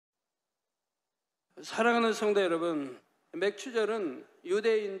사랑하는 성도 여러분, 맥추절은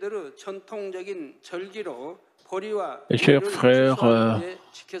유대인들의 전통적인 절기로 보리와 Chers 우레를 frères 추수하기 위해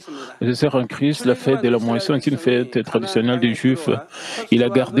지켰습니다. et sœurs en Christ, la fête de la moisson est une fête traditionnelle des Juifs. Il a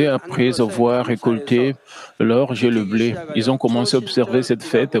gardé après avoir récolté l'orge et le blé. Ils ont commencé à observer cette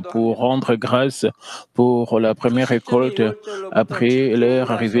fête pour rendre grâce pour la première récolte après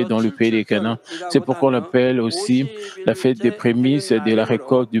leur arrivée dans le pays des Canaan. C'est pourquoi on l'appelle aussi la fête des prémices de la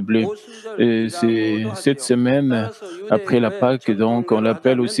récolte du blé. C'est cette semaine après la Pâque, donc on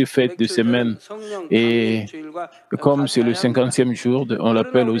l'appelle aussi fête de semaine. Et comme c'est le 50e jour, on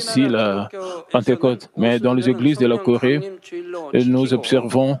l'appelle aussi la Pentecôte. Mais dans les églises de la Corée, nous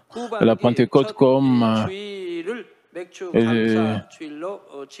observons la Pentecôte comme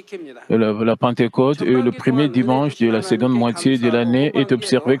la Pentecôte et le premier dimanche de la seconde moitié de l'année est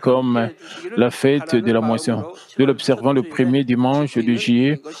observé comme la fête de la moisson. Nous l'observons le premier dimanche de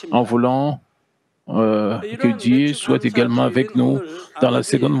juillet en voulant que Dieu soit également avec nous dans la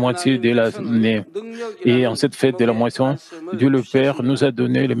seconde moitié de l'année. Et en cette fête de la moisson, Dieu le Père nous a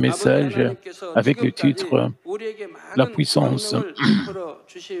donné le message avec le titre « La puissance ».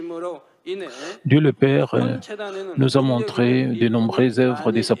 Dieu le Père nous a montré de nombreuses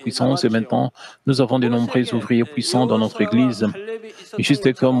œuvres de sa puissance et maintenant nous avons de nombreux ouvriers puissants dans notre Église. Et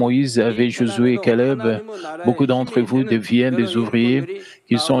juste comme Moïse avait Josué et Caleb, beaucoup d'entre vous deviennent des ouvriers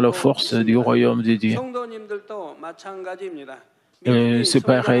qui sont la force du royaume de Dieu. C'est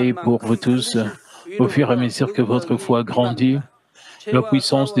pareil pour vous tous. Au fur et à mesure que votre foi grandit, la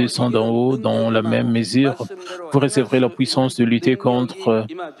puissance descend d'en haut dans la même mesure. Vous recevrez la puissance de lutter contre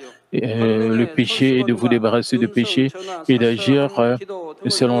le péché et de vous débarrasser du péché et d'agir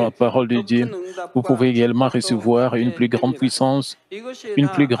selon la parole de Dieu. Vous pouvez également recevoir une plus grande puissance, une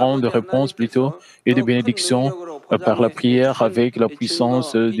plus grande réponse plutôt, et des bénédictions par la prière avec la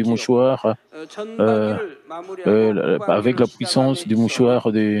puissance du mouchoir, avec la puissance du mouchoir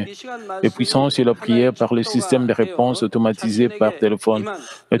des puissances et la prière par le système de réponse automatisé par téléphone.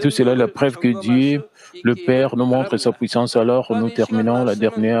 Et tout cela est la preuve que Dieu, le Père, nous montre sa puissance. Alors, nous terminons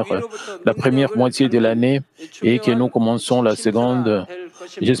la première moitié de l'année et que nous commençons la seconde.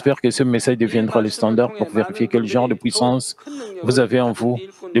 J'espère que ce message deviendra le standard pour vérifier quel genre de puissance vous avez en vous.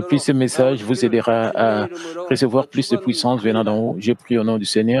 De plus, ce message vous aidera à recevoir plus de puissance venant d'en haut. J'ai pris au nom du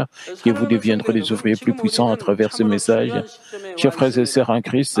Seigneur que vous deviendrez des ouvriers plus puissants à travers ce message. Chers frères et sœurs en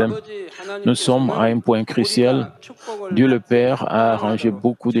Christ, nous sommes à un point crucial. Dieu le Père a arrangé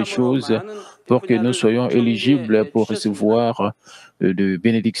beaucoup de choses pour que nous soyons éligibles pour recevoir de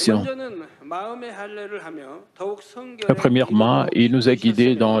bénédictions. Premièrement, il nous a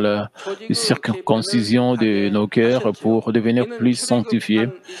guidés dans la circoncision de nos cœurs pour devenir plus sanctifiés.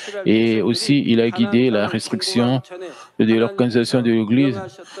 Et aussi, il a guidé la restriction de l'organisation de l'Église.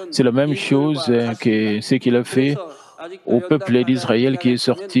 C'est la même chose que ce qu'il a fait au peuple d'Israël qui est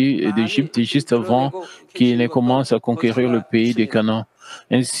sorti d'Égypte juste avant qu'il ne commence à conquérir le pays des Canaan.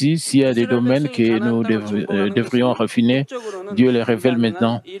 Ainsi, s'il y a des domaines que nous devrions raffiner, Dieu les révèle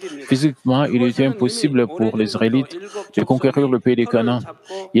maintenant. Physiquement, il était impossible pour les Israélites de conquérir le pays des Canaan.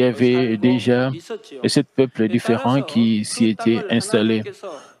 Il y avait déjà 7 peuples différents qui s'y étaient installés.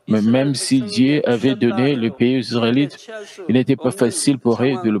 Mais même si Dieu avait donné le pays aux Israélites, il n'était pas facile pour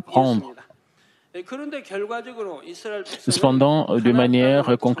eux de le prendre. Cependant, de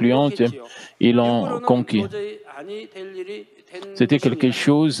manière concluante, ils l'ont conquis. C'était quelque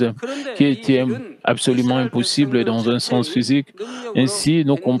chose qui était absolument impossible dans un sens physique. Ainsi,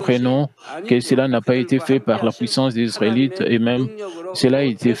 nous comprenons que cela n'a pas été fait par la puissance des Israélites et même cela a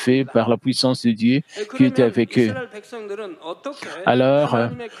été fait par la puissance de Dieu qui était avec eux. Alors,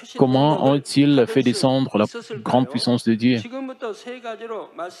 comment ont-ils fait descendre la grande puissance de Dieu?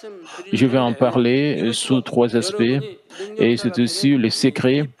 Je vais en parler sous 3 aspects et c'est aussi le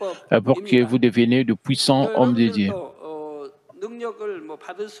secret pour que vous deveniez de puissants hommes de Dieu.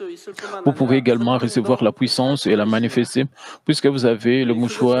 Vous pouvez également recevoir la puissance et la manifester puisque vous avez le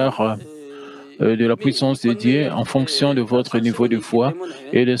mouchoir de la puissance de Dieu en fonction de votre niveau de foi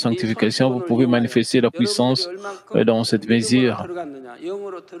et de sanctification. Vous pouvez manifester la puissance dans cette mesure.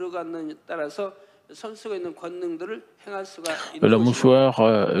 Le mouchoir,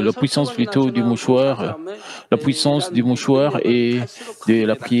 la puissance plutôt du mouchoir, la puissance du mouchoir et de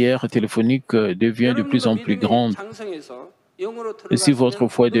la prière téléphonique devient de plus en plus grande. Et si votre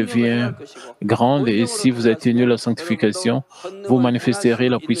foi devient grande et si vous atteignez la sanctification, vous manifesterez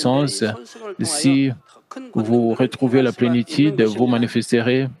la puissance. Si vous retrouvez la plénitude, vous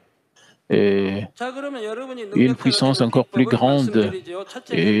manifesterez et 자, 그러면 여러분이 une 능력자가 puissance 되면 encore plus 비법을 grande. 말씀드리죠.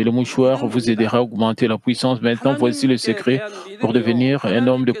 첫째는 Et le mouchoir vous 믿음입니다. aidera à augmenter la puissance. Maintenant, voici le 하나님께 secret 대한 pour 믿음이요. devenir un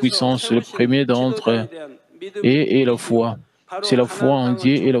homme de 하나님께서 puissance. Le 세우신 premier d'entre 지도자에 대한 et la 믿음이지요. foi. 바로 C'est la foi 가나안 en 땅은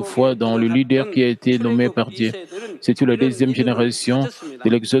Dieu et la foi 축복의 dans le 그릇 leader qui 같던 a été nommé 출애굽 par Dieu. 2세들은 C'est la 이런 deuxième 믿음을 génération de 가졌습니다.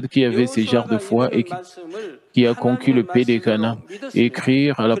 l'Exode qui avait ces genres de 여호수아가 foi et 이르는 말씀을 qui a conquis 하나님의 le pays des 말씀으로 Canaan. 믿었습니다.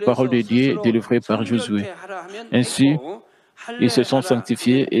 Écrire la parole 그래서 de Dieu 스스로 délivrée par Josué. 정결케 하라 하면 Ainsi, 했고 ils se 할례 sont 하라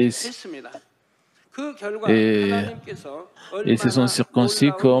sanctifiés 하면 했습니다. 그 결과 et, 하나님께서 et se sont 얼마나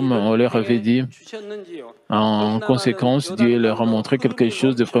circoncis 놀라운 comme on 일을 leur avait 행해 dit. 주셨는지요. En 건너가는 conséquence, Dieu leur a 요단강도 montré quelque 흐름이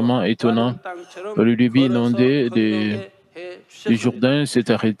chose de 멈춰 vraiment étonnant. 마른 땅처럼 Le débit 걸어서 inondé 건너게 해 du 주셨습니다. Jourdain s'est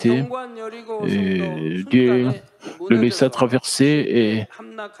arrêté. 견고한 여리고 성도 Dieu 순간에 le laissa 무너져서 traverser 쉽게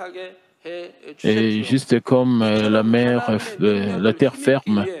함락하게 해 et 주셨지요. juste comme la 이처럼 mer, 하나님의 la 능력을 terre 힘입기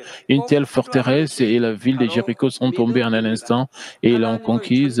ferme, 위해 une 꼭 telle 필요한 forteresse et 것이 la ville de 바로 Jéricho sont tombées en un 믿음입니다. instant et l'ont 하나님을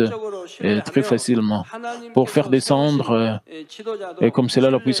conquise 전적으로 très 신뢰하며 facilement. Pour faire 하나님께서 descendre, 세우신 지도자도 comme c'est là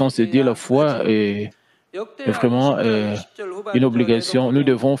la puissance de Dieu, la 신뢰해야 foi 하지요. est 역대하 vraiment 20장 10절 une 후반절에도 obligation. Nous 보면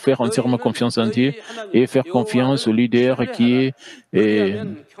devons faire entièrement 너희는 confiance en Dieu 너희 et 하나님 faire confiance au 여호와를 leader qui 신뢰하라. est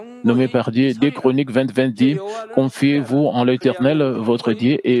그리하면 nommé 경건히 par Dieu. Dès 서리라. Chroniques 20, 20 이제 dit, 여호와를 confiez-vous 신뢰하라. en l'Éternel, 그리하면 votre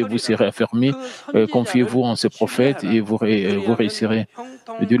Dieu, 경건히 et vous 서리라. serez affermis. 그 선지자를 Confiez-vous en ses prophètes et 신뢰하라. vous 그리하면 réussirez.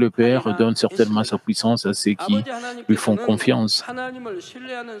 Dieu le Père 형통하리라 donne certainement sa 했습니다. puissance à ceux qui 아버지 lui font 하나님께서는 confiance. 하나님을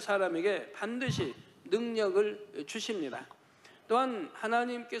신뢰하는 사람에게 반드시 능력을 주십니다. 또한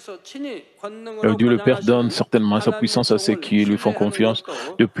하나님께서 친히 권능으로 Dieu le Père donne 보장하시는 certainement sa 하나님의 puissance à ceux 종을 qui lui font 신뢰하는 confiance.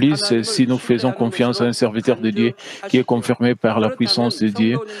 것도 De plus, si 하나님을 nous faisons 신뢰하는 confiance à un 것으로 serviteur de Dieu qui est 간주하시지요. confirmé par la puissance 그렇다면 de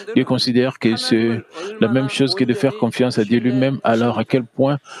Dieu, Dieu 성도님들은 considère que c'est 하나님을 la même 얼마나 chose que de faire 온전히 confiance à Dieu lui-même. Alors, à quel 신뢰하십니까?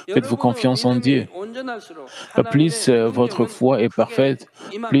 point faites-vous 여러분의 confiance en Dieu? 믿음이 온전할수록 Plus 하나님의 votre 능력은 foi est 크게 parfaite,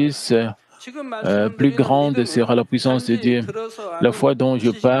 임합니다. plus 지금 plus 말씀드리는 grande sera 믿음은 la puissance de 단지 Dieu. 들어서 La 아는 foi dont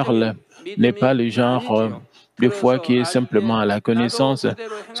je parle 지식적인 n'est pas 믿음이 le genre 아니지요. de foi 들어서 qui est simplement 알기에 à la 나도 connaissance.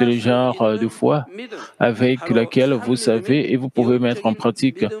 그대로 C'est 행할 le 수 genre de 있는 foi 믿음. avec 바로 laquelle vous 산 믿음이 savez et vous pouvez mettre en 영적인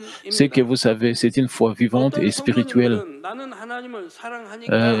pratique ce que 믿음입니다. vous savez. C'est une foi vivante 어떤 et spirituelle. 성도님들은 나는 하나님을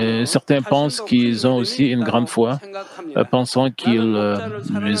사랑하니까 하며 Certains pensent 자신도 큰 qu'ils ont 믿음이 aussi une grande 있다고 foi, 생각합니다. pensant 나는 qu'ils 목자를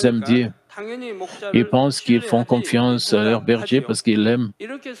aiment 사랑하니까 Dieu. 당연히 Ils 목자를 pensent qu'ils font 신뢰하지 confiance à leur berger 생각하지요. parce qu'ils l'aiment.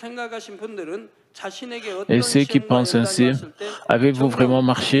 이렇게 생각하신 분들은 자신에게 Et 어떤 ceux qui 시험과 pensent 연단이 ainsi, 왔을 때 avez-vous vraiment 정녕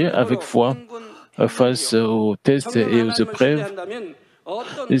marché avec 믿음으로 foi face 흥분했는지요. aux tests 정녕 et aux 하나님을 épreuves? 신뢰한다면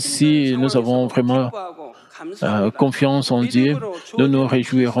어떤 Et 힘든 si nous avons 상황에서도 vraiment 기뻐하고 감사합니다. confiance en Dieu, 믿음으로 nous nous 주어진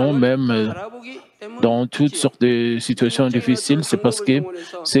réjouirons 실상을 même 바라보기 dans toutes 때문이지요. sortes de situations 신학적인 difficiles. 어떤 C'est parce 방법을 que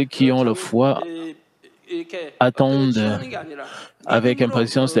동원해서 ceux qui ont la foi 이렇게 어떤 걸 attendent 취하는 게 아니라 avec 믿음으로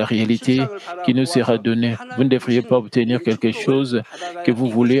impatience la réalité 실상을 qui nous sera 바라보아서 donnée. Vous ne 하나님 devriez pas 주신 obtenir quelque 축복을 chose que 받아가야 vous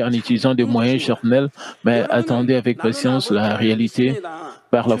이것이 voulez en 참 utilisant des 큰 moyens 것입니다. charnels, mais attendez 여러분은 avec 나는 patience la 아버지를 réalité 믿습니다.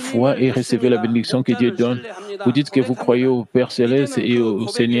 par la foi 주님을 et recevez la 믿습니다. bénédiction que Dieu 목자를 donne. Vous 신뢰합니다. dites que vous croyez 고백합니다. au Père Céleste 이제는 et 그 au 고백에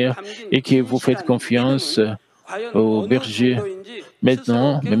Seigneur 담긴 et que vous faites 진실한 confiance 믿음은 과연 au 어느 berger. 정도인지 스스로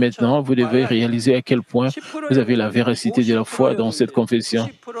Maintenant, mais maintenant, 깨우쳐 vous devez 봐야 합니다. réaliser à quel point vous avez la 10%였는지 véracité de la foi dans cette 50%였는지 confession.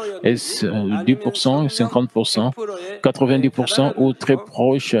 Est-ce 90%였는지 아니면 10%, 정녕 50%, 100%에 90% ou très 다다랐는지요.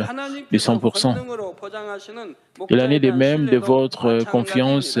 proche des 하나님께서 100%? 권능으로 보장하시는 Il en 목자에 est de 대한 même de 신뢰도 votre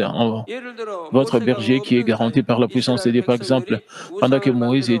confiance 마찬가지입니다. en 예를 들어 votre 모세가 berger qui est 없는 garanti 사이 par la puissance de 이스라엘 Dieu. Par exemple, 백성들이 pendant que 우상을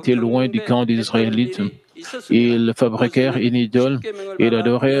Moïse 만들어 était loin du camp des 경배했다는 Israélites, 일이 있었습니다. ils fabriquèrent 모세는 une idole 십계명을 et 받아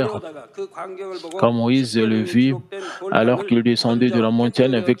l'adorèrent. 내려오다가 그 광경을 Quand 보고 Moïse le 십계명이 vit, 기록된 alors 돌담을 qu'il descendait de la 던져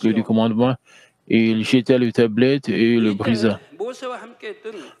montagne avec le 깨뜨렸지요. commandement, il jeta le tablette et le 이때 brisa. 모세와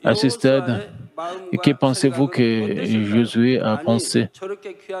함께했던 À ce stade, 여호수아의 que 마음과 pensez-vous 생각은 que 어땠을까요? Josué a 아니 pensé?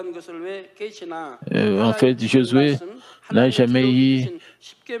 저렇게 귀한 것을 왜 깨치나 En 하나님 fait, 주신 Josué 말씀 n'a 하나님 jamais 기록해 eu 주신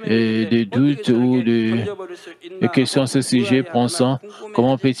십계명인데 de 어떻게 doute ou 저렇게 de 던져버릴 수 있나 questions à 하고 ce sujet, 의아해하거나 pensant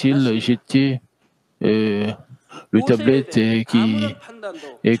comment 궁금해하지 peut-il 않았습니다. jeter le 모세에 tablette 대해 qui 아무런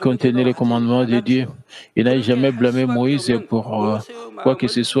판단도 contenait 절대로 les 하지 commandements de Dieu. 않았지요. Il n'a 그렇게 jamais 할 blâmé 수밖에 Moïse 없는 pour 모세의 quoi que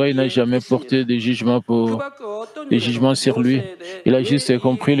ce 마음을 soit. Il n'a jamais porté 이해했습니다. de jugement 그 pour 밖에 어떤 des 일에도 jugements sur lui. 모세에 대해 Il a 왜 juste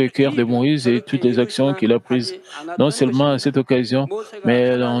compris le cœur 이 de 일을 Moïse et 저렇게 toutes les actions 이루시나 qu'il a prises. 하지 Non 않았던 seulement à 것입니다. cette occasion, 모세가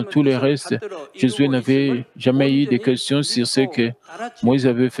mais dans 하나님의 tout le 뜻을 reste, 받들어 Josué 이루고 n'avait 있음을 jamais eu de 온전히 questions sur ce 믿고 que 따랐지요. Moïse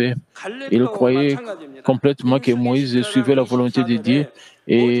avait fait. Il 갈렙도 croyait 마찬가지입니다. complètement que 민수기 Moïse 14장 suivait la volonté de Dieu 24절에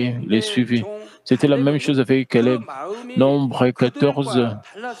et 오직 les 내 suivait. 종 C'était la même 갈렙은 chose avec 그 Caleb. 마음이 Nombre 14, 그들과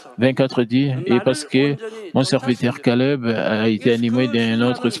달라서 24 dit, et parce 나를 que 온전히 mon serviteur 쫓았습니다. Caleb a été animé 그 d'un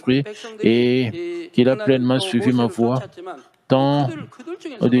autre 수많은 esprit 백성들이 et 이 qu'il a 하나님 pleinement 또 suivi ma 모세를 voix. 쫓았지만 Tant 그들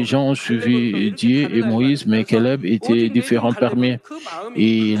des 중에서도 gens ont 갈렙은 또 suivi 이렇게 Dieu et 다르다 이 Moïse, 말입니다. mais 그래서 Caleb était 오직 내 종 différent parmi. 갈렙은 그 마음이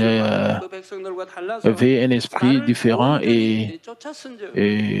Il 그들과 그 백성들과 달라서 avait un esprit 나를 différent 온전히 쫓았은즉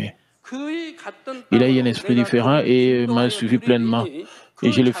et 그의 갔던 il a eu un 땅으로 esprit 내가 différent 그를 et m'a 인도하여 suivi pleinement. 드리리니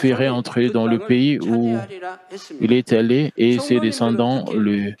et je 그 le ferai 자손이 entrer 그 dans le 땅을 pays où 차지하리라 il 했습니다. est allé et ses 성도님들은 descendants 특히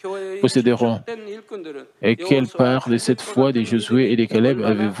le 교회의 posséderont. 축적된 일꾼들은 Et quelle 여호수아, part de cette 갈렙과 foi de 같은 Josué et 믿음이 de Caleb 얼마나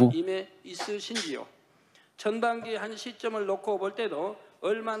avez-vous? 임해 있으신지요. 전반기 한 시점을 놓고 볼 때도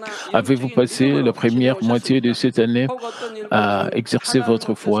얼마나 Avez-vous 영적인 passé la 믿음으로 première moitié de 지내오셨습니까? cette année 혹 어떤 à 일꾼들은 exercer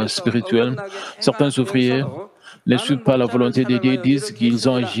votre 하나님의 foi 뜻에서 spirituelle? 어긋나게 Certains ouvriers 행하면서도 ne suivent 나는 pas la 목자를 volonté de Dieu, 사랑하여 disent 이렇게 qu'ils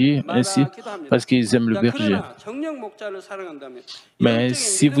ont 했습니다 agi ainsi 말하기도 합니다. parce qu'ils aiment le 자, berger. 그러나 정령 목자를 사랑한다면 Mais 영적인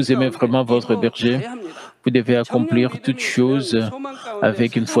si 믿음 vous aimez 가운데 vraiment votre 이루어 berger, 가야 합니다. vous devez 정령 accomplir toutes 믿음이 있으면 choses 소망 가운데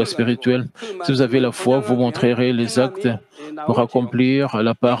avec une foi 생명을 가지고 spirituelle. 그 Si vous avez 말씀을 la foi, vous 본향하기 위한 montrerez les actes 행함이 pour 나올지요. accomplir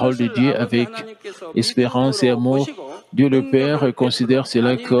la parole de 이것을 Dieu 아버지 avec 하나님께서 espérance et 믿음으로 amour. 보시고 Dieu le Père 응답을 considère 베풀어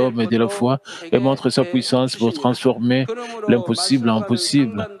cela 많이 될 comme de la 것으로 foi et 되게 montre sa 해 puissance pour 주십니다. transformer 그러므로 l'impossible en 말씀과는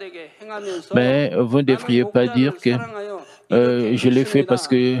possible. 상반되게 행하면서 Mais vous ne 나는 devriez pas dire 목자를 que 사랑하여 이렇게 je l'ai fait parce 했습니다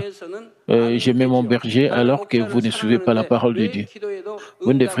que 해서는 안 j'aimais mon 되지요. berger 나는 alors que 목자를 vous ne suivez pas la 사랑하는데 parole de 왜 Dieu. 기도에도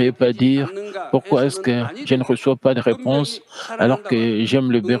Vous ne devriez 응답이 pas 되지 dire 않는가 pourquoi est-ce 해서는 que 아니 je ne 되고 reçois pas de réponse 분명히 alors 사랑한다면 que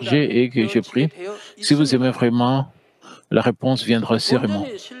j'aime le berger 응답이 et que je prie. 되어지게 되어 Si vous aimez 있습니다. vraiment, la réponse viendra sûrement.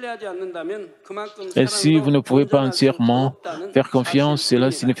 온전히 신뢰하지 않는다면 그만큼 Et si vous ne 사랑도 pouvez pas 온전할 수 entièrement 없다는 faire confiance, cela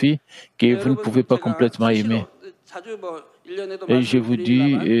사실입니다. signifie que vous ne pouvez 여러분 pas 제가 complètement aimer. 수시로 자주 1년에도 Et je vous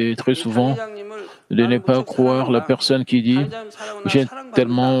dis 말씀드립니다만 très 이 강 souvent 회장님을 de ne 나는 pas 무척 croire la 사랑한다. personne qui 강 dit 회장님 사랑은 나 j'aime 사랑받는다.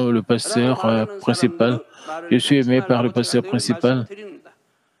 tellement le 라고 pasteur 말하는 principal, 사람들은 je 말을 suis 끊지 aimé par le 말라고 제가 pasteur 늘 principal. 말씀드립니다.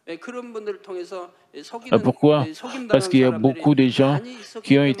 그런 분들을 통해서 속이는 Pourquoi? Parce 속임당한 qu'il y a 사람들이 beaucoup de gens 많이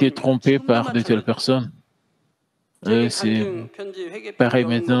qui 있었기 ont été 때문입니다. trompés 지금도 par de telles 마찬가지예요. personnes. 제게 C'est 간증 편지 회개 편지 pareil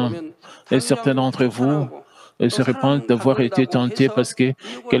오는 거 maintenant. 보면 Et 당 certains 회장님 d'entre 무척 vous 사랑하고 또 se répandent 사랑 d'avoir été 가버린다고 tentés parce 해서 que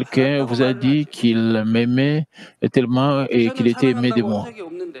미혹을 quelqu'un 받았다고 vous a 말을 dit 하지요. qu'il m'aimait tellement et qu'il 저는 était aimé de 사랑한다고 한 moi. 적이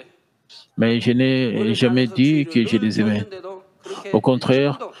없는데 Mais je n'ai jamais 교회를 dit 다니면서 que je 주일을 les aimais. 줬는데도 Au 그렇게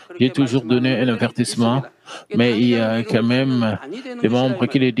contraire, 지금도 j'ai 그렇게 toujours donné 말씀하는 un 분들이 avertissement, 있습니다. mais il y 당회장님 a quand 이름을 팔면 même 아니 되는 des 것이라 이 membres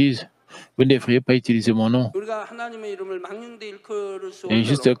qui le 말입니다. disent. Vous ne devriez pas utiliser mon nom. 우리가 하나님의 이름을 망령되 일컬을 수 Et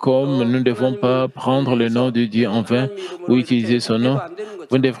juste 없도록 comme nous 또 ne devons pas 하나님을 prendre le nom 위해서 de Dieu en vain 하나님의 ou 이름으로 utiliser 이렇게 son 해도 nom, 안 되는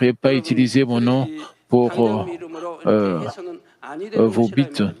vous ne 것처럼 devriez pas 여러분 utiliser mon nom pour 당회장님 이름으로 이렇게 해서는 아니 되는 vos 것이라 이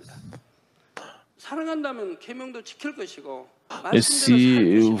buts. 말입니다. 사랑한다면 계명도 지킬 것이고 Et 말씀대로 살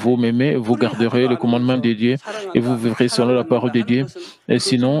si vous 것입니다. m'aimez, vous garderez le commandement de Dieu et vous vivrez selon la parole 사랑한다 de 하는 Dieu. 것은 Et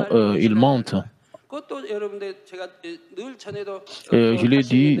sinon, 거짓말일 ils 것이라 이 mentent. 말입니다. 그것도 여러분들 제가 늘 전에도 Je l'ai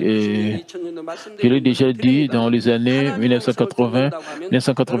dit, 80년대, 90년대, 2000년도 je l'ai 말씀드린 déjà dit dans les années 하나님 음성을 1980, 듣는다고 하면 여러분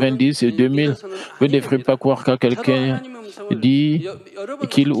 1990 et 2000. 믿어서는 Vous ne 아니 devrez pas 됩니다. croire quand 저도 quelqu'un 하나님 음성을 dit 여러 번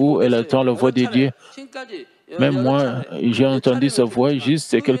qu'il 혹시 ou elle 모르겠어요. attend la voix 여러 de Dieu. 차례 지금까지 Même 여러 moi, 차례 j'ai 몇 entendu sa 차례는 voix 들었지만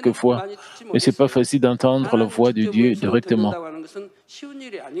juste 그 quelques 외에는 fois. 많이 듣지 Mais c'est pas 못했어요. facile d'entendre la 하나님 voix de 직접 Dieu 음성을 directement. 듣는다고 하는 것은 쉬운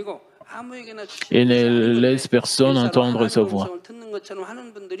일이 아니고 아무에게나 주시는 Et 것이 아닌 ne 건데 laisse personne 일사로 entendre sa 하나님 voix. 음성을 듣는 것처럼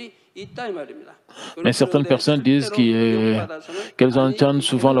하는 분들이 있다 이 말입니다. Mais certaines 그런데 personnes disent 절대로 미혹받아서는 qu'elles 아니 entendent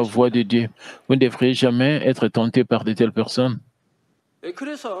souvent 되는 la voix 것입니다. de Dieu. Vous ne devriez jamais être tenté par de telles personnes.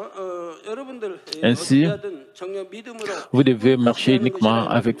 그래서 여러분들 Ainsi, 어떻게 하든 정녕 믿음으로 vous devez 충분히 marcher 지내는 것이라 uniquement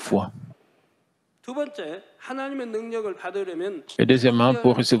이 avec 말입니다. foi. 두 번째, 하나님의 능력을 받으려면 Et deuxièmement,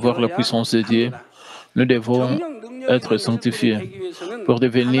 pour recevoir la 성결되어야 puissance de Dieu, 합니다. nous devons 정령 능력 être 있는 일꾼이 sanctifiés. 되기 위해서는 Pour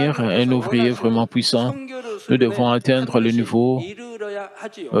devenir un 하나님께서 ouvrier vraiment 원하시는 puissant, 성결의 nous devons 수준에 atteindre le 반드시 niveau 이르러야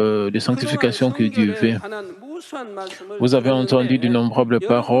하지요. de 그동안 sanctification que Dieu 성결에 veut. 관한 무수한 말씀을 Vous avez entendu 들었는데 d'innombrables 여러분의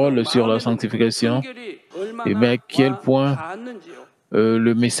paroles sur la 마음에는 sanctification, 성결이 mais à 얼마나 quel 와 point 닿았는지요.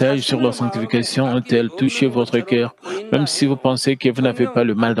 le message sur la 자신의 마음에 sanctification 악이 a-t-elle touché 없는 votre 것처럼 cœur? 보인다 Même si vous 해도 pensez que vous n'avez pas 정녕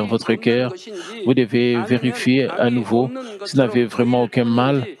le mal dans 악이 votre 없는 cœur, vous 것인지 devez 아니면 vérifier à 악이 nouveau 없는 si vous n'avez 것처럼 vraiment 보일 aucun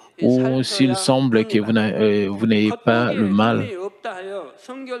mal 뿐인지 ou s'il 살펴야 semble que 합니다. vous n'ayez pas le 겉보기에 mal. 흠이 없다 하여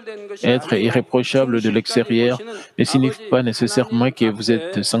성결된 것이 Être 아니요 irréprochable de 중심까지 l'extérieur 보시는 ne signifie 아버지 pas nécessairement 하나님 que vous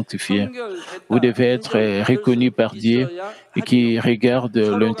êtes 앞에 sanctifié. Vous 성결됐다 devez être 인정받을 수 reconnu par Dieu 있어야 et 하지요. qui regarde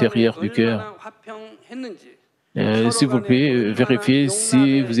서로 간에 l'intérieur du cœur. 얼마나 화평했는지 S'il 서로 vous 간에 plaît, 얼마나 vérifiez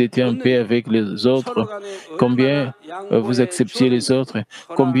si vous étiez en paix 용납해 avec les 줬는지 서로 autres, 간에 combien 얼마나 vous 양보해 acceptiez les 줬는지 autres,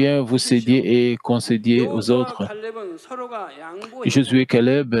 거라 combien vous 하십시오. cédiez et concédiez aux 여호수아와 autres. 갈렙은 서로가 양보했고 Josué et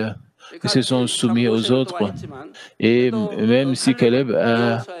Caleb se sont 같이 참 soumis aux 모세를 autres. 도와했지만 Et 그래도 même si Caleb 갈렙은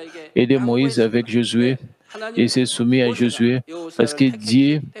a 여호수아에게 aidé Moïse avec 양보했습니다. Josué, 왜? il 하나님 s'est soumis à 모세가 Josué parce 여호수아를 que 택했기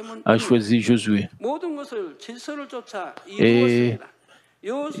Dieu a 때문입니다. choisi Josué. 모든 것을 질서를 쫓아 Et 이루었습니다.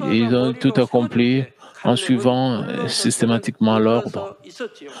 여호수아가 ils ont tout 머리로 세워질 accompli 때 en 갈렙은 suivant 물러섰으면 systématiquement l'ordre. 물러서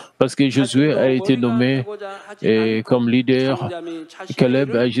있었지요. Parce que Josué a 자신도 été 머리가 nommé 되고자 하지 comme 않고 leader. 잠잠히 자신의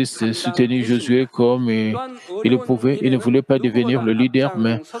Caleb a 일을 juste soutenu Josué 감당했습니다. comme 또한 il le 어려운 pouvait. Il ne 일에는 voulait pas devenir le 누구보다 leader,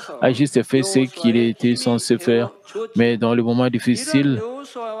 mais a 앞장서서 juste fait ce qu'il 여호수아의 était 힘이 censé faire. 되어 주었지요. Mais dans le moment 이런 difficile,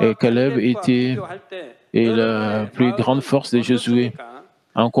 여호수아와 Caleb 갈렙과 était 비교할 때 la 여러분의 plus grande 마음은 force de Josué. 어떻습니까?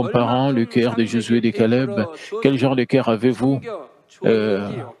 En comparant le 얼마큼 cœur de Josué et 상대에게 de Caleb, 베풀어 quel genre 주었습니까? de cœur avez-vous? 섬겨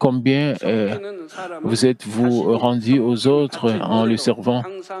combien vous êtes-vous rendu aux autres en le servant?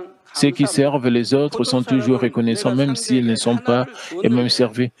 Ceux qui servent les autres sont toujours reconnaissants, même s'ils ne sont pas et même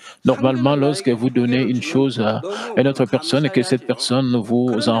servis. Normalement, lorsque vous donnez une chose à une autre personne et que cette personne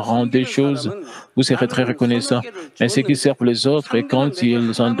vous en rend des choses, vous serez très reconnaissant. Mais ceux qui servent les autres, et quand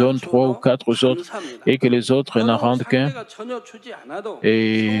ils en donnent 3 ou 4 aux autres et que les autres n'en rendent qu'un,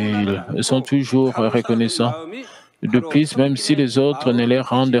 et ils sont toujours reconnaissants. De plus, même si les autres ne leur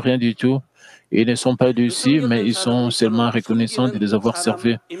rendent rien du tout, ils ne sont pas dessus, mais ils sont seulement reconnaissants de les avoir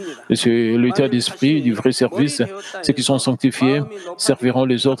servis. C'est l'état d'esprit du vrai service. Ceux qui sont sanctifiés serviront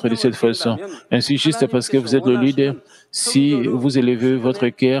les autres de cette façon. Ainsi, juste parce que vous êtes le leader, si vous élevez votre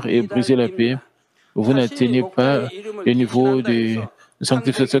cœur et brisez la paix, vous n'atteignez pas le niveau de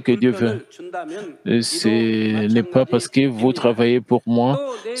sanctification que Dieu veut. Ce n'est pas parce que vous travaillez pour moi.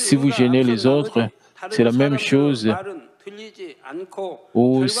 Si vous gênez les autres, c'est la même chose.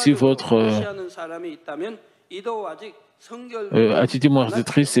 Ou si votre attitude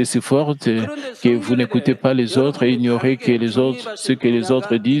moralisatrice est si forte que vous n'écoutez pas les autres et ignorez que les autres, ce que les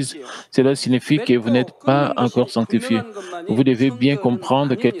autres disent, cela signifie que vous n'êtes pas encore sanctifié. Vous devez bien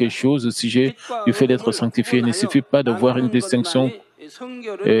comprendre quelque chose au sujet du fait d'être sanctifié. Il ne suffit pas d'avoir une distinction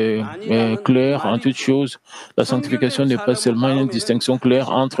claire en toute chose. La sanctification n'est pas seulement une distinction claire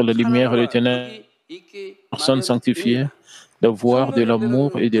entre la lumière et les ténèbres. Personne sanctifiée, d'avoir de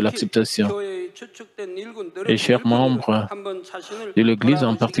l'amour et de l'acceptation. Et chers membres de l'Église,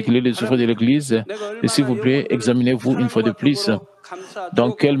 en particulier les ouvriers de l'Église, s'il vous plaît, examinez-vous une fois de plus.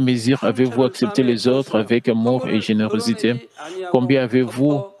 Dans quelle mesure avez-vous accepté les autres avec amour et générosité? Combien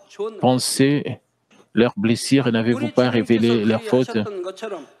avez-vous pensé leurs blessures et n'avez-vous pas révélé leurs fautes?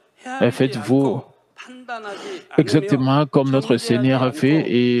 Faites-vous exactement comme notre Seigneur a fait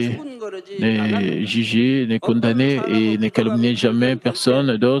et ne jugez, ne condamnez et ne calomniez jamais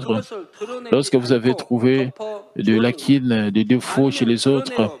personne d'autre. Lorsque vous avez trouvé de l'acquine, des défauts chez les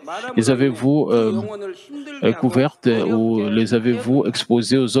autres, les avez-vous couvertes ou les avez-vous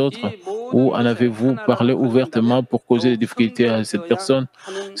exposées aux autres ou en avez-vous parlé ouvertement pour causer des difficultés à cette personne?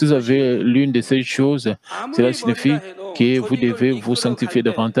 Si vous avez l'une de ces choses, cela signifie que vous devez vous sanctifier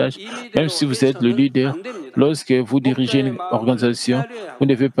davantage. Même si vous êtes le leader, lorsque vous dirigez une organisation, vous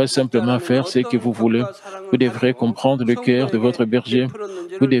ne devez pas simplement faire ce que vous voulez. Vous devrez comprendre le cœur de votre berger.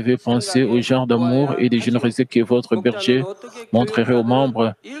 Vous devez penser au genre d'amour et de générosité que votre berger montrerait aux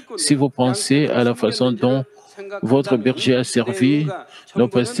membres. Si vous pensez à la façon dont votre berger a servi nos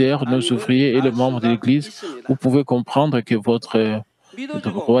pasteurs, nos ouvriers et les membres de l'Église, vous pouvez comprendre que votre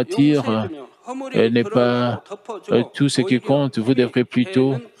droiture n'est pas tout ce qui compte. Vous devrez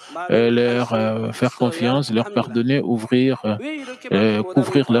plutôt leur faire confiance, leur pardonner, couvrir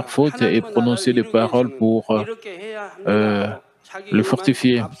leurs fautes et prononcer des paroles pour le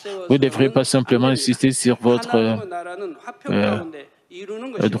fortifier. Vous ne devrez pas simplement insister sur votre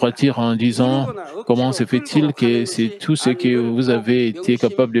droiture en disant comment se fait-il que c'est tout ce que vous avez été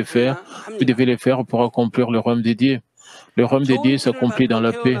capable de faire, vous devez le faire pour accomplir le royaume de Dieu. Le royaume de Dieu s'accomplit dans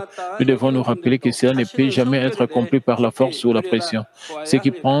la paix. Nous devons nous rappeler que cela ne peut jamais être accompli par la force ou la pression. Ceux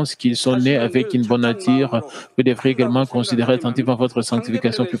qui pensent qu'ils sont nés avec une bonne nature, vous devrez également considérer attentivement votre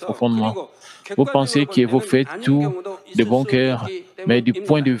sanctification plus profondément. Vous pensez que vous faites tout de bon cœur, mais du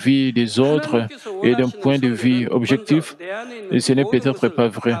point de vue des autres et d'un point de vue objectif, ce n'est peut-être pas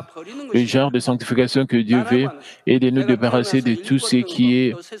vrai. Le genre de sanctification que Dieu veut est de nous débarrasser de tout ce qui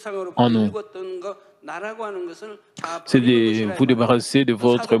est en nous. C'est de vous débarrasser de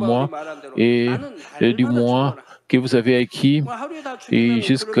votre moi et du moi que vous avez acquis et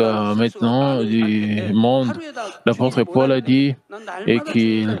jusqu'à maintenant du monde. L'apôtre Paul a dit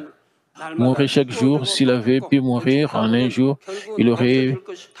qu'il mourrait chaque jour. S'il avait pu mourir en un jour, il n'aurait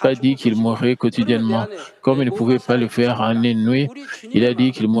pas dit qu'il mourrait quotidiennement. Comme il ne pouvait pas le faire en une nuit, il a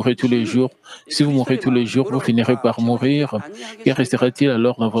dit qu'il mourrait tous les jours. Si vous mourrez tous les jours, vous finirez par mourir. Que restera-t-il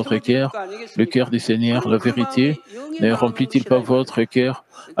alors dans votre cœur? Le cœur du Seigneur, la vérité, ne remplit-il pas votre cœur?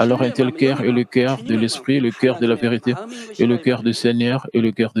 Alors un tel cœur est le cœur de l'Esprit, le cœur de la vérité, et le cœur du Seigneur et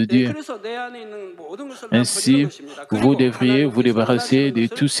le cœur de Dieu. Ainsi, vous devriez vous débarrasser de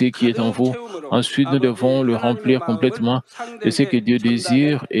tout ce qui est en vous. Ensuite, nous devons le remplir complètement de ce que Dieu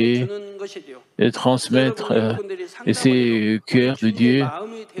désire et transmettre ces cœurs de Dieu,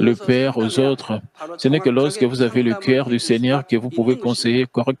 le Père, aux autres. Ce n'est que lorsque vous avez le cœur du Seigneur que vous pouvez conseiller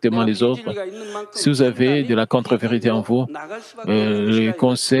correctement les autres. Si vous avez de la contre-vérité en vous, le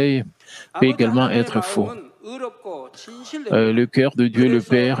conseil peut également être faux. Le cœur de Dieu le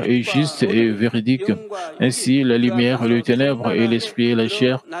Père est juste et véridique. Ainsi, la lumière, le ténèbre et l'esprit et la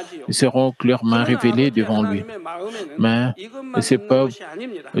chair seront clairement révélés devant lui. Mais ce n'est pas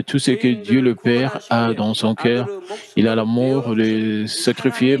tout ce que Dieu le Père a dans son cœur. Il a l'amour de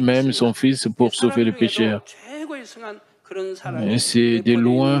sacrifier même son Fils pour sauver le pécheur. C'est de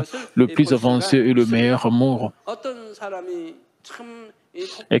loin le plus avancé et le meilleur amour.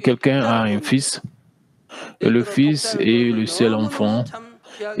 Et quelqu'un a un fils, et le fils est le seul enfant,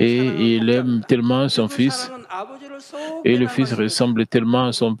 et il aime tellement son fils, et le fils ressemble tellement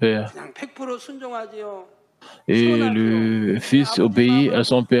à son père. Et le fils obéit à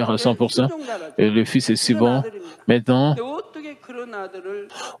son père à 100%, et le fils est si bon. Maintenant,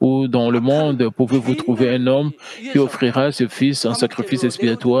 où dans le monde pouvez-vous trouver un homme qui offrira ce fils en sacrifice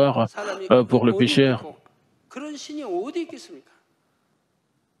expiatoire pour le pécheur?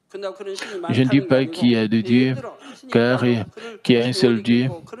 Je ne dis pas qu'il y a deux dieux, car il y a un seul Dieu,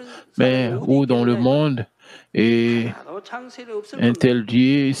 mais où dans le monde est un tel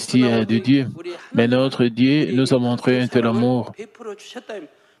Dieu s'il y a deux dieux. Mais notre Dieu nous a montré un tel amour.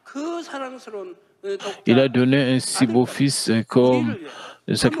 Il a donné un si beau fils comme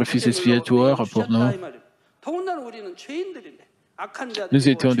sacrifice expiatoire pour nous. Nous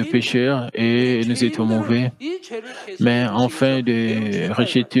étions des pécheurs et nous étions mauvais, mais enfin de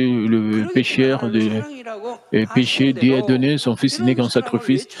racheter le pécheur de péché, Dieu a donné son Fils unique en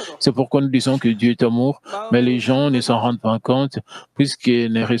sacrifice. C'est pourquoi nous disons que Dieu est amour, mais les gens ne s'en rendent pas compte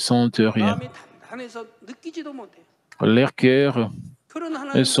puisqu'ils ne ressentent rien. Leurs cœurs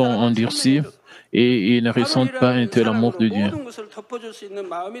sont endurcis et ils ne ressentent pas un tel amour de Dieu.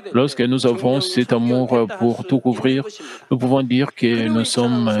 Lorsque nous avons cet amour pour tout couvrir, nous pouvons dire que nous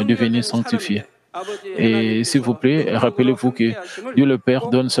sommes devenus sanctifiés. Et s'il vous plaît, rappelez-vous que Dieu le Père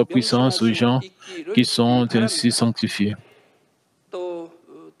donne sa puissance aux gens qui sont ainsi sanctifiés.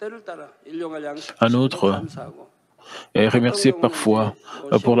 En outre, et remerciez parfois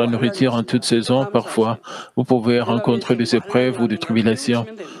pour la nourriture en toute saison. Parfois, vous pouvez rencontrer des épreuves ou des tribulations,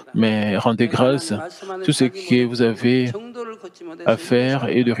 mais rendez grâce. Tout ce que vous avez à faire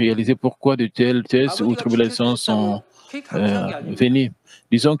est de réaliser pourquoi de tels tests ou tribulations sont venus.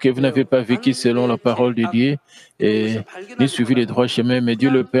 Disons que vous n'avez pas vécu selon la parole de Dieu et ni suivi les droits chemins, mais Dieu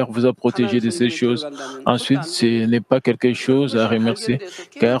le Père vous a protégé de ces choses. Ensuite, ce n'est pas quelque chose à remercier,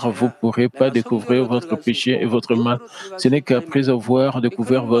 car vous ne pourrez pas découvrir votre péché et votre mal. Ce n'est qu'après avoir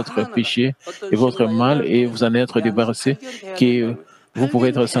découvert votre péché et votre mal et vous en être débarrassé que vous pourrez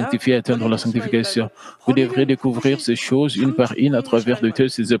être sanctifié et atteindre la sanctification. Vous devrez découvrir ces choses une par une à travers de toutes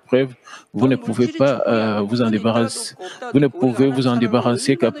ces épreuves. Vous ne pouvez pas vous en débarrasser. Vous ne pouvez vous en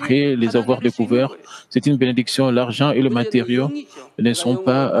débarrasser qu'après les avoir découverts. C'est une bénédiction. L'argent et le matériau ne sont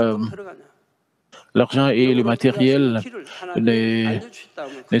pas... l'argent et le matériel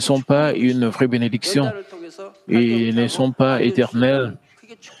ne sont pas une vraie bénédiction et ne sont pas éternels.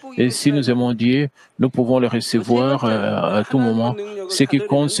 Et si nous aimons Dieu, nous pouvons le recevoir à tout moment. Ce qui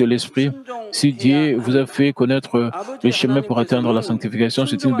compte, c'est l'Esprit. Si Dieu vous a fait connaître le chemin pour atteindre la sanctification,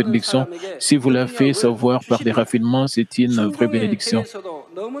 c'est une bénédiction. Si vous l'avez fait savoir par des raffinements, c'est une vraie bénédiction.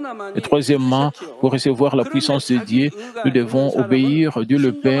 Et troisièmement, pour recevoir la puissance de Dieu, nous devons obéir. Dieu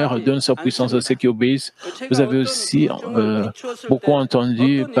le Père donne sa puissance à ceux qui obéissent. Vous avez aussi beaucoup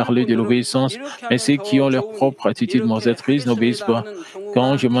entendu parler de l'obéissance, mais ceux qui ont leur propre attitude moralisatrice n'obéissent pas.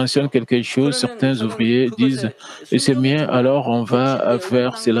 Quand je mentionne quelque chose, certains ouvriers disent « c'est bien, alors on va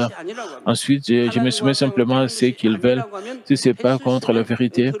faire cela ». Ensuite, je me soumets simplement à ce qu'ils veulent, si ce n'est pas contre la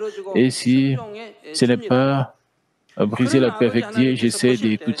vérité, et si ce n'est pas briser la paix avec Dieu, j'essaie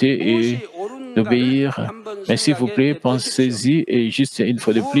d'écouter et d'obéir. Mais s'il vous plaît, pensez-y et juste une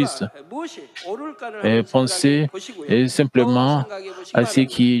fois de plus. Et pensez simplement à ce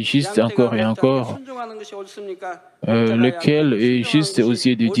qui est juste encore et encore. Lequel est juste aux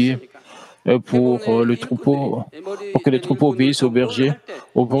yeux de Dieu pour le troupeau, pour que le troupeau obéisse au berger,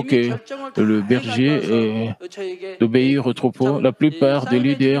 ou pour que le berger obéisse au troupeau. La plupart des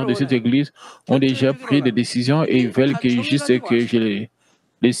leaders de cette église ont déjà pris des décisions et ils veulent que juste que je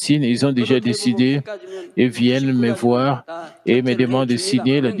les signe. Ils ont déjà décidé et viennent me voir et me demandent de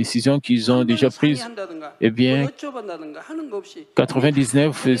signer la décision qu'ils ont déjà prise. Eh bien,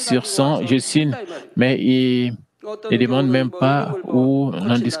 99 sur 100, je signe, mais ils ne demandent même pas ou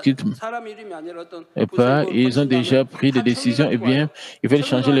n'en discutent pas. Ils ont déjà pris des décisions. Eh bien, ils veulent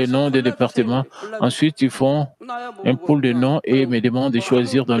changer le nom des départements. Ensuite, ils font un pool de noms et me demandent de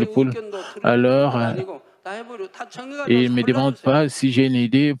choisir dans le pool. Alors, ils ne me demandent pas si j'ai une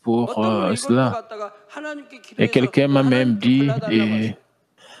idée pour cela. Et quelqu'un m'a même dit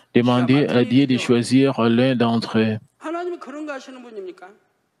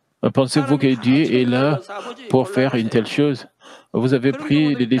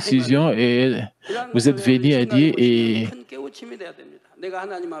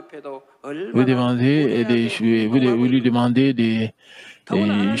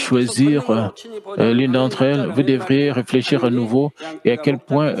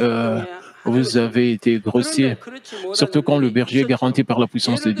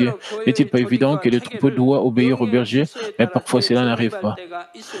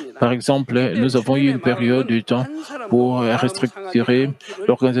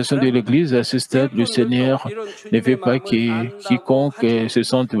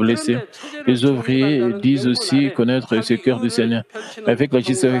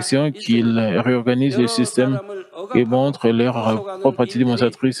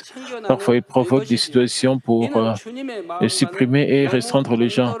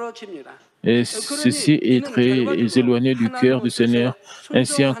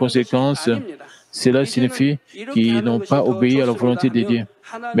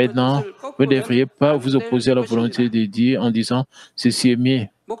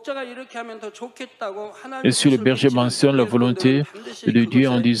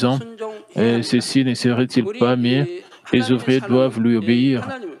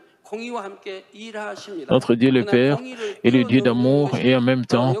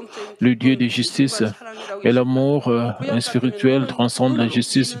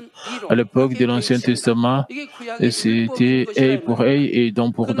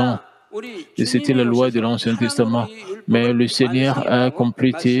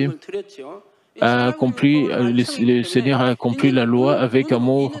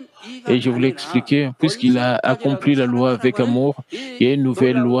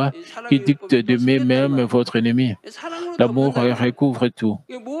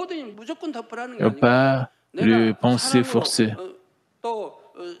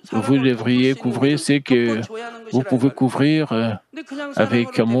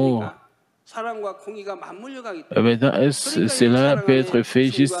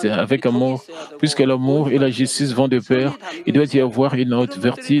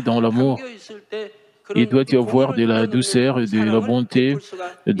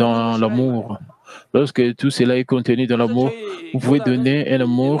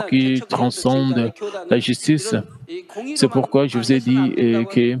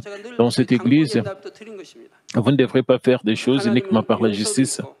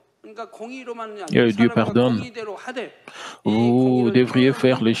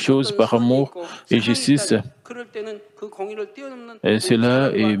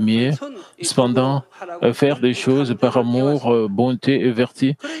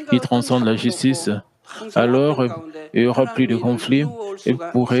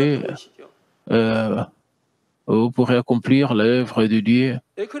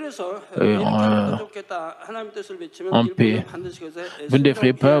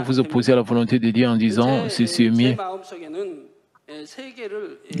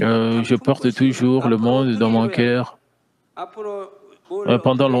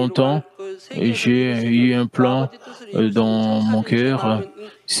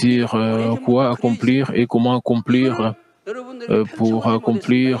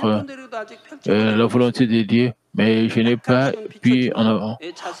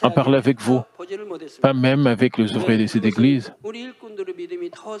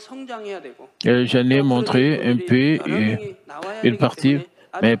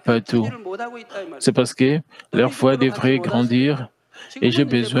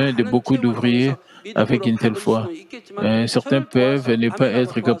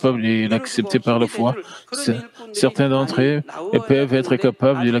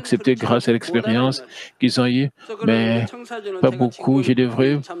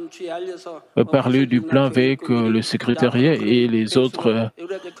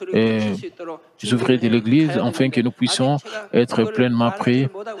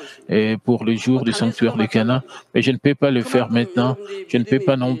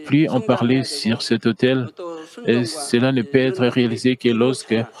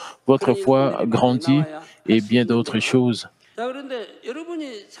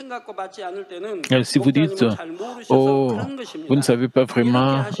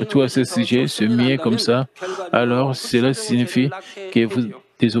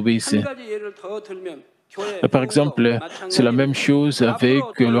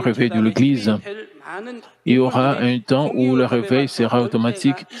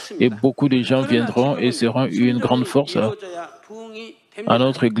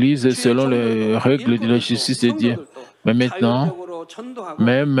maintenant,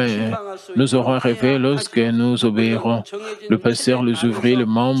 Même nous aurons rêvé lorsque nous obéirons. Le pasteur, les ouvriers, les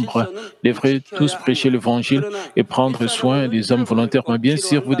membres devraient tous prêcher l'Évangile et prendre soin des hommes volontairement. Bien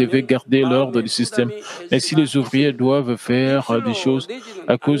sûr, vous devez garder l'ordre du système. Mais si les ouvriers doivent faire des choses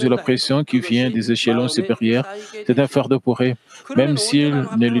à cause de la pression qui vient des échelons supérieurs, c'est un fardeau pour eux. Même s'ils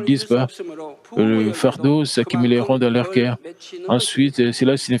ne le disent pas, le fardeau s'accumuleront dans leur cœur. Ensuite,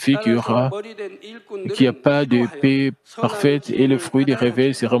 cela signifie qu'il n'y a pas de paix parfaite et le fruit des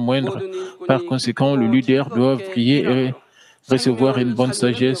réveils sera moindre. Par conséquent, le leader doit prier et recevoir une bonne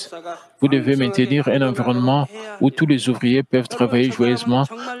sagesse. Vous devez maintenir un environnement où tous les ouvriers peuvent travailler joyeusement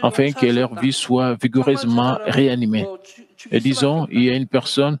afin que leur vie soit vigoureusement réanimée. Et disons, il y a une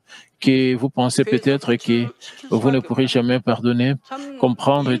personne que vous pensez peut-être que vous ne pourrez jamais pardonner,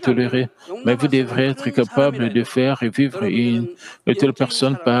 comprendre et tolérer, mais vous devrez être capable de faire et vivre une telle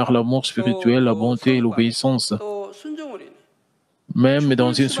personne par l'amour spirituel, la bonté et l'obéissance. Même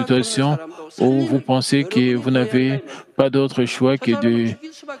dans une situation où vous pensez que vous n'avez pas d'autre choix que de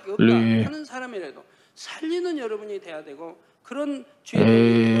le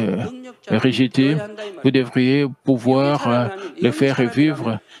rejeter, vous devriez pouvoir le faire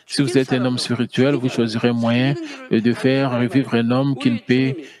revivre. Si vous êtes un homme spirituel, vous choisirez un moyen de faire revivre un homme qui ne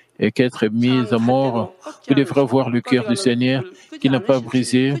peut qu'être mis à mort. Vous devrez voir le cœur du Seigneur qui n'a pas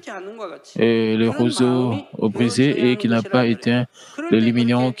brisé le roseau brisé et qui n'a pas éteint le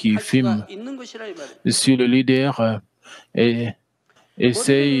lumignon qui fume. Si le leader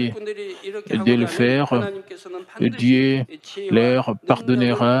essaye de le faire, Dieu leur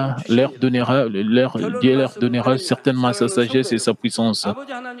pardonnera, Dieu leur donnera certainement sa sagesse et sa puissance.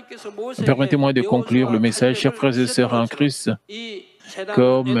 Permettez-moi de conclure le message, chers frères et sœurs en Christ,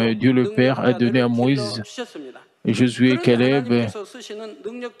 comme Dieu le Père a donné à Moïse, Josué, Caleb,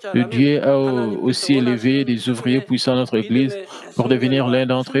 Dieu a aussi élevé des ouvriers puissants dans notre Église. Pour devenir l'un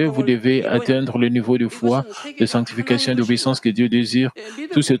d'entre eux, vous devez atteindre le niveau de foi, de sanctification et d'obéissance que Dieu désire.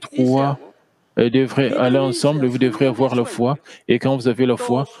 Tous ces trois devraient aller ensemble, vous devrez avoir la foi. Et quand vous avez la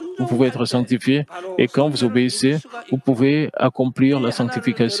foi, vous pouvez être sanctifié. Et quand vous obéissez, vous pouvez accomplir la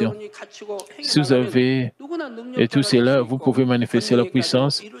sanctification. Si vous avez tout cela, vous pouvez manifester la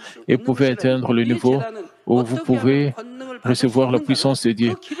puissance et vous pouvez atteindre le niveau où vous pouvez recevoir la puissance de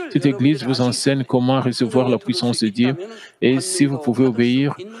Dieu. Cette Église vous enseigne comment recevoir la puissance de Dieu et si vous pouvez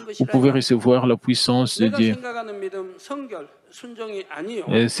obéir, vous pouvez recevoir la puissance de Dieu.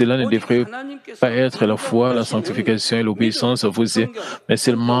 Et cela ne devrait pas être la foi, la sanctification et l'obéissance à vos yeux, mais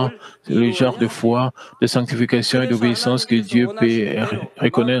seulement le genre de foi, de sanctification et d'obéissance que Dieu peut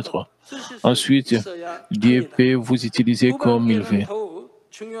reconnaître. Ensuite, Dieu peut vous utiliser comme il veut.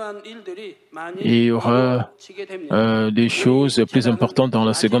 Et il y aura des choses plus importantes dans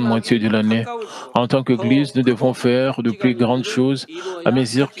la seconde moitié de l'année. En tant qu'Église, nous devons faire de plus grandes choses à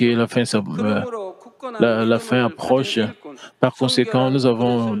mesure que la fin approche. Par conséquent, nous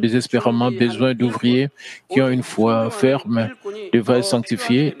avons désespérément besoin d'ouvriers qui ont une foi ferme, de valeurs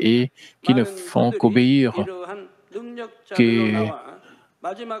sanctifiées et qui ne font qu'obéir. Que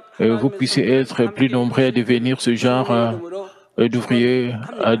vous puissiez être plus nombreux à devenir ce genre d'ouvriers,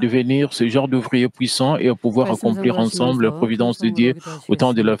 à devenir ce genre d'ouvriers puissants et à pouvoir accomplir ensemble la providence de Dieu au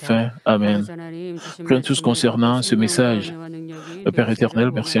temps de la fin. Amen. Prions tous concernant ce message. Père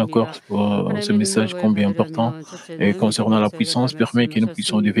éternel, merci encore pour ce message combien important. Et concernant la puissance, permet que nous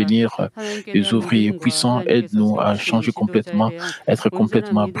puissions devenir des ouvriers puissants. Aide-nous à changer complètement, être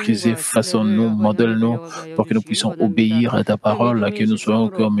complètement brisés, façonne-nous, modèle-nous pour que nous puissions obéir à ta parole, que nous soyons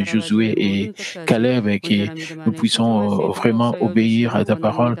comme Josué et Caleb, et que nous puissions vraiment obéir à ta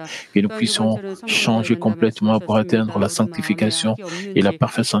parole, que nous puissions changer complètement pour atteindre la sanctification et la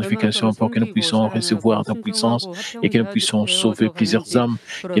parfaite sanctification, pour que nous puissions recevoir ta puissance et que nous puissions sauver plusieurs âmes,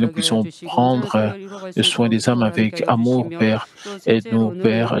 que nous puissions prendre soin des âmes avec amour, Père. Aide-nous,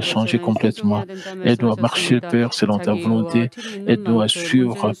 Père, à changer complètement. Aide-nous à marcher, Père, selon ta volonté. Aide-nous à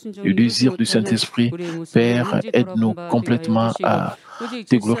suivre le désir du Saint-Esprit. Père, aide-nous complètement à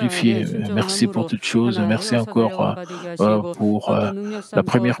te glorifier. Merci pour toutes choses. Merci encore pour la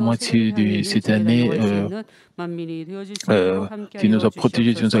première moitié de cette année. Tu nous as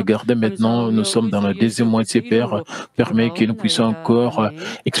protégés, tu nous as gardés. Maintenant, nous sommes dans la deuxième moitié, Père. Permets que nous puissions encore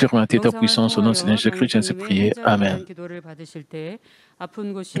expérimenter ta puissance au nom de Seigneur Jésus-Christ. Ainsi prier. Amen.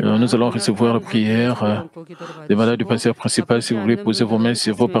 Nous allons recevoir la prière des malades du pasteur principal. Si vous voulez poser vos mains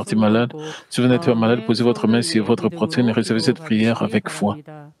sur vos parties malades, si vous n'êtes pas malade, posez votre main sur votre poitrine et recevez cette prière avec foi.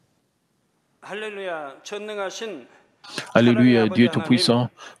 Alléluia, Dieu Tout-Puissant,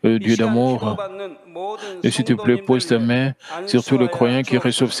 Dieu d'amour. Et s'il te plaît, pose ta main sur tous les croyants qui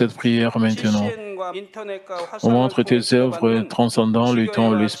reçoivent cette prière maintenant. On montre tes œuvres transcendant le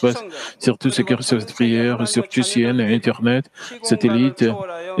temps et l'espace, sur tout ce qui reçoit cette prière, sur QCN, Internet, satellite,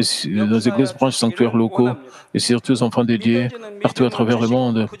 dans les églises, branches, sanctuaires locaux, et sur tous les enfants de Dieu, partout à travers le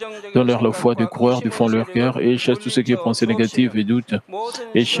monde. Donne-leur la foi de croire du fond de leur cœur et chasse tout ce qui est pensée négative et doute,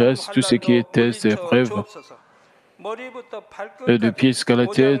 et chasse tout ce qui est test et épreuve. De pieds jusqu'à la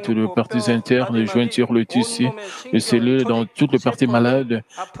tête, les parties internes, les jointures, le tissu, les cellules, dans toutes les parties malades,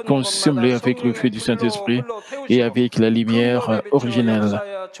 consume-les avec le feu du Saint-Esprit et avec la lumière originelle.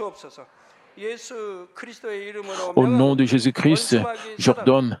 Au nom de Jésus-Christ,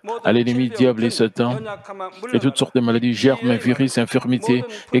 j'ordonne à l'ennemi diable et Satan et toutes sortes de maladies, germes, virus, infirmités,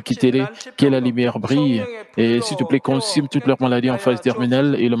 et quittez-les, que la lumière brille. Et s'il te plaît, consume toutes leurs maladies en phase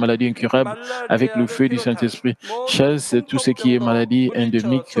terminale et les maladies incurables avec le feu du Saint-Esprit. Chasse tout ce qui est maladie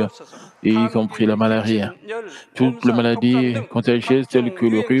endémique, y compris la malaria. Toutes les maladies contagieuses telles que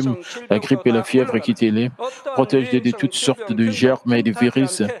le rhume, la grippe et la fièvre, quittez-les. Protège-les de toutes sortes de germes et de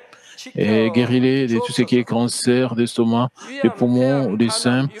virus. Et guéris-les de tout ce qui est cancer d'estomac, des poumons, des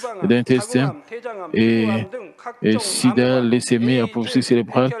seins, d'intestin, et sida, leucémie, apoplexie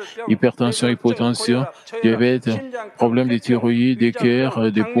cérébrale, hypertension, hypotension, diabète, problèmes de thyroïde, des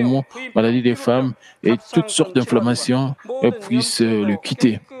cœurs, des poumons, maladies des femmes et toutes sortes d'inflammations puissent le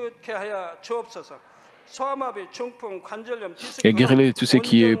quitter. Et guéris-les de tout ce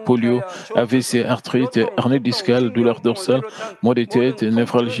qui est polio, AVC, arthrite, hernie discale, douleur dorsale, maux de tête,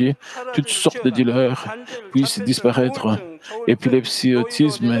 néphralgie, toutes sortes de douleurs puissent disparaître. Épilepsie,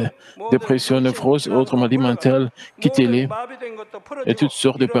 autisme, dépression, névrose, autres maladies mentales, quittez-les. Et toutes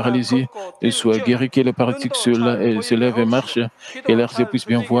sortes de paralysies, et soient guéris, que les paralytiques se lèvent et marchent, que leurs yeux puissent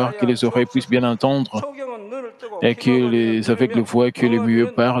bien voir, que les oreilles puissent bien entendre, et que les aveugles voient, que les muets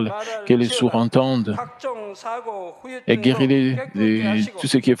parlent, que les sourds entendent. Et guéris-les de tout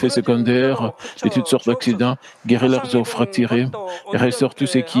ce qui est fait secondaire, de toutes sortes d'accidents, guéris leurs os fracturés, et restaure tout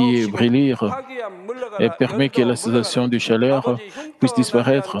ce qui est brûlure, et permet que la sensation de chaleur puisse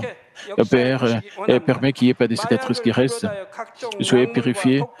disparaître. Père, et permet qu'il n'y ait pas de cicatrices qui restent. Soyez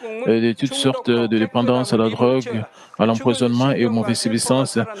purifiés de toutes sortes de dépendances à la drogue, à l'empoisonnement et aux mauvaises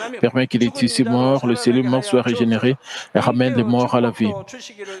substances. Permet que les tissus morts, les cellules mortes soient régénérées et ramène les morts à la vie.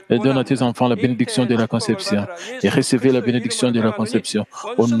 Et donne à tes enfants la bénédiction de la conception et recevez la bénédiction de la conception.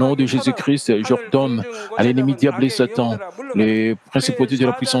 Au nom de Jésus-Christ, j'ordonne à l'ennemi diable et Satan, les principautés de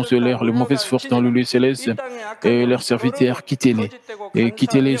la puissance de l'air, les mauvaises forces dans le lieu céleste et leurs serviteurs, quittez-les. Et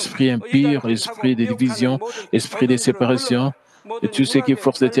quittez l'esprit impur, esprit de division, esprit de séparation, et tout ce qui est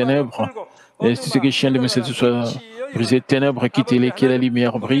force des ténèbres, et tout ce qui est chien de message soit brisé, ténèbres, quittez-les, que la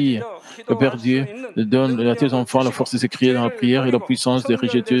lumière brille. Le Père Dieu donne à tes enfants la force de s'écrier dans la prière et la puissance de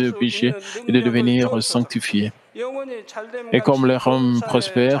rejeter le péché et de devenir sanctifiés. Et comme leur homme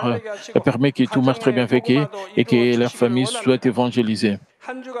prospère, permet que tout marche très bien avec eux et que leur famille soit évangélisée.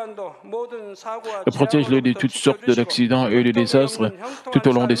 Protège-les de toutes sortes d'accidents et de désastres tout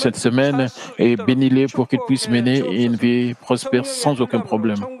au long de cette semaine et bénis-les pour qu'ils puissent mener une vie prospère sans aucun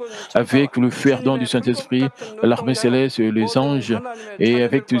problème. Avec le feu ardent du Saint-Esprit, l'armée céleste et les anges, et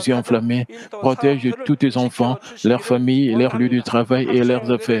avec tes yeux enflammés, protège tous tes enfants, leurs familles, leurs lieux de travail et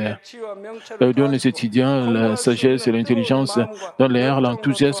leurs affaires. Donne aux étudiants la sagesse et l'intelligence, donne l'air,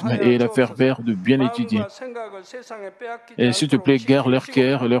 l'enthousiasme et la ferveur de bien étudier. Et s'il te plaît, garde leur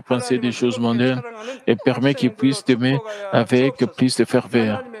cœur, leur pensée des choses mondaines et permets qu'ils puissent t'aimer avec plus de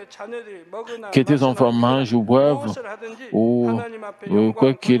ferveur. Que tes enfants mangent ou boivent ou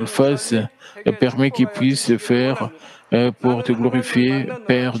quoi qu'ils fassent, et permets qu'ils puissent faire pour te glorifier,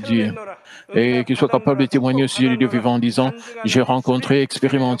 Père Dieu. Et qu'ils soient capables de témoigner au sujet du Dieu vivant en disant, j'ai rencontré,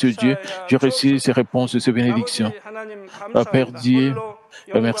 expérimenté Dieu, j'ai reçu ses réponses et ses bénédictions. Père Dieu,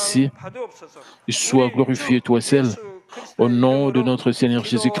 merci. Sois glorifié, toi seul. Au nom de notre Seigneur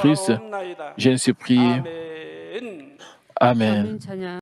Jésus-Christ, j'ai ainsi prié. Amen.